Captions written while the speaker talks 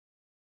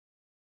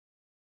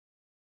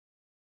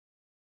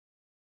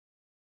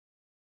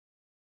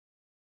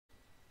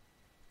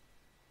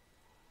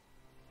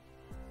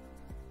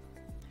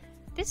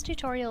This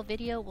tutorial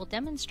video will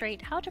demonstrate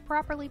how to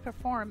properly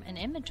perform an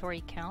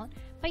inventory count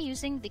by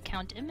using the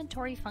Count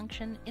Inventory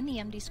function in the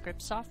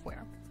MDScripts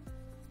software.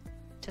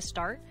 To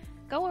start,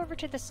 go over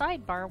to the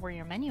sidebar where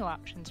your menu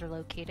options are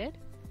located,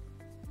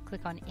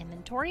 click on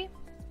Inventory,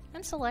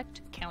 and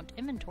select Count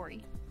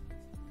Inventory.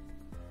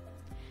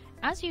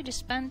 As you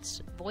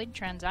dispense, void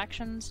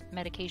transactions,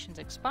 medications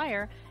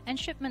expire, and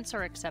shipments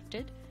are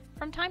accepted,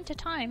 from time to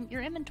time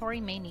your inventory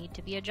may need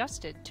to be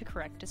adjusted to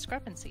correct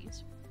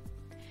discrepancies.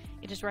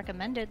 It is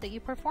recommended that you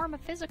perform a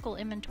physical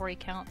inventory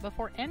count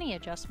before any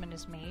adjustment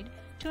is made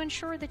to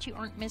ensure that you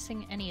aren't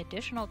missing any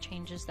additional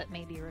changes that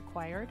may be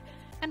required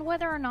and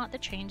whether or not the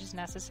change is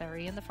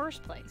necessary in the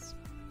first place.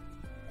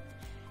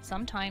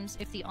 Sometimes,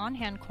 if the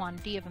on-hand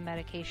quantity of a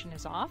medication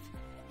is off,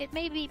 it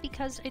may be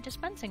because a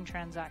dispensing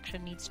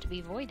transaction needs to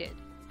be voided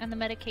and the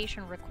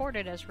medication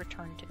recorded as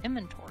returned to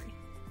inventory.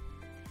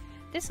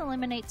 This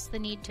eliminates the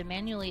need to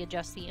manually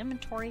adjust the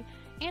inventory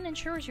and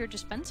ensures your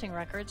dispensing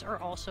records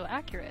are also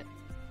accurate.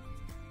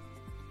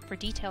 For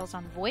details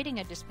on voiding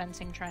a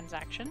dispensing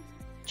transaction,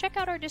 check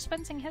out our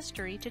dispensing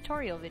history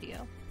tutorial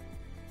video.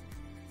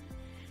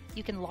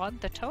 You can log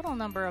the total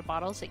number of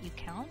bottles that you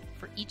count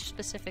for each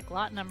specific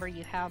lot number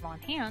you have on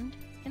hand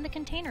in the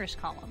Containers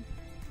column.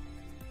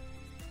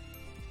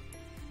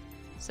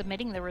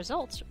 Submitting the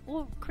results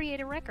will create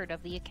a record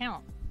of the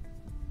account.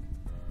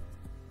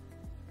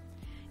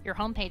 Your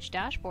homepage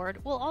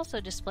dashboard will also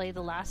display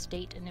the last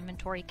date an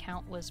inventory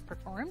count was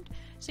performed,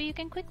 so you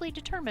can quickly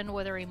determine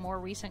whether a more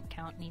recent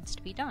count needs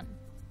to be done.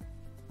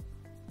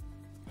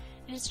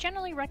 It is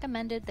generally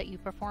recommended that you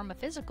perform a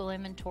physical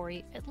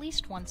inventory at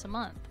least once a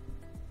month.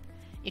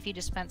 If you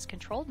dispense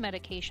controlled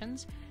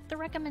medications, the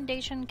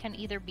recommendation can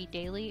either be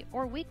daily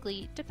or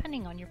weekly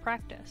depending on your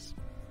practice.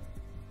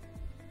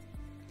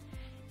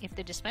 If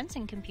the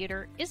dispensing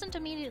computer isn't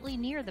immediately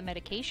near the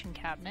medication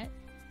cabinet,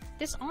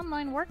 this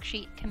online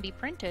worksheet can be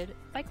printed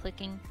by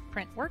clicking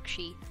Print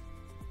Worksheet.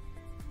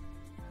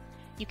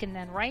 You can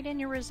then write in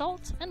your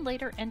results and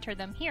later enter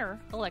them here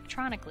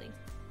electronically.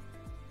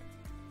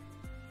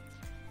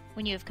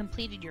 When you have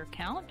completed your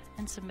count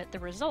and submit the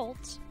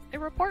results, a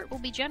report will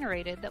be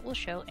generated that will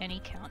show any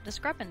count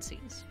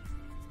discrepancies.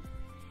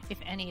 If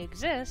any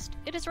exist,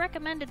 it is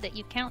recommended that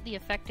you count the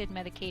affected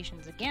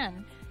medications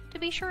again to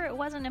be sure it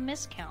wasn't a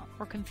miscount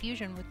or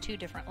confusion with two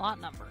different lot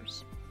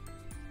numbers.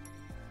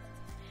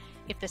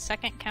 If the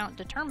second count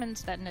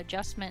determines that an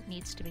adjustment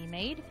needs to be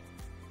made,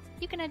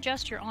 you can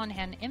adjust your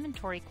on-hand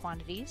inventory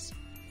quantities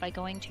by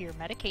going to your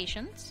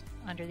medications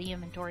under the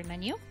inventory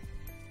menu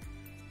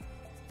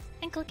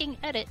and clicking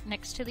Edit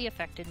next to the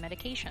affected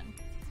medication.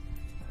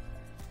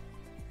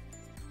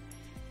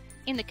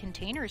 In the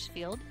Containers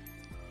field,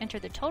 enter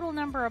the total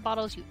number of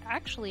bottles you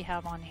actually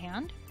have on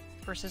hand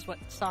versus what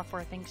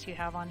software thinks you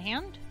have on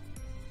hand,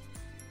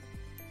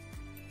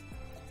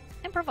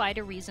 and provide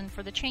a reason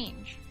for the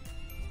change.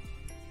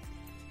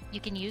 You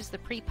can use the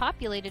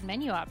pre-populated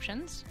menu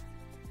options,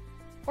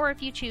 or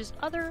if you choose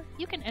Other,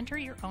 you can enter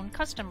your own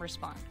custom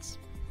response.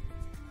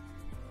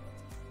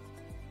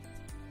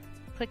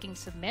 Clicking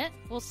Submit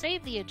will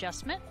save the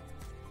adjustment,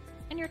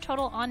 and your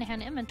total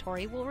on-hand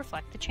inventory will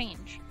reflect the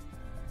change.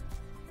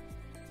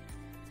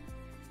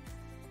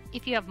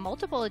 If you have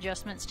multiple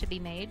adjustments to be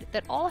made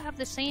that all have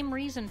the same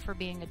reason for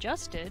being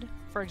adjusted,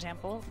 for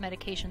example,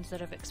 medications that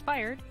have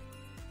expired,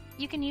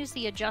 you can use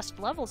the Adjust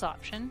Levels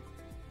option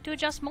to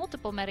adjust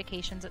multiple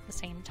medications at the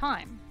same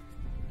time.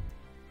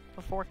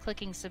 Before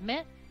clicking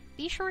Submit,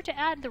 be sure to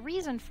add the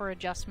reason for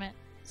adjustment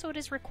so it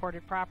is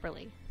recorded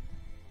properly.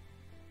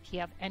 If you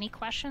have any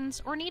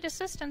questions or need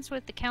assistance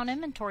with the Count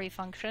Inventory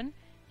function,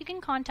 you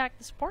can contact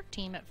the support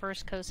team at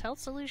First Coast Health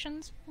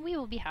Solutions, and we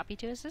will be happy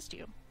to assist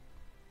you.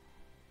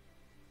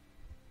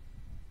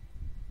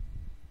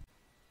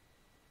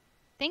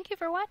 Thank you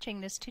for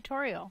watching this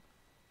tutorial.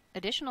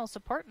 Additional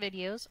support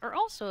videos are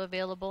also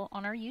available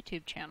on our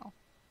YouTube channel.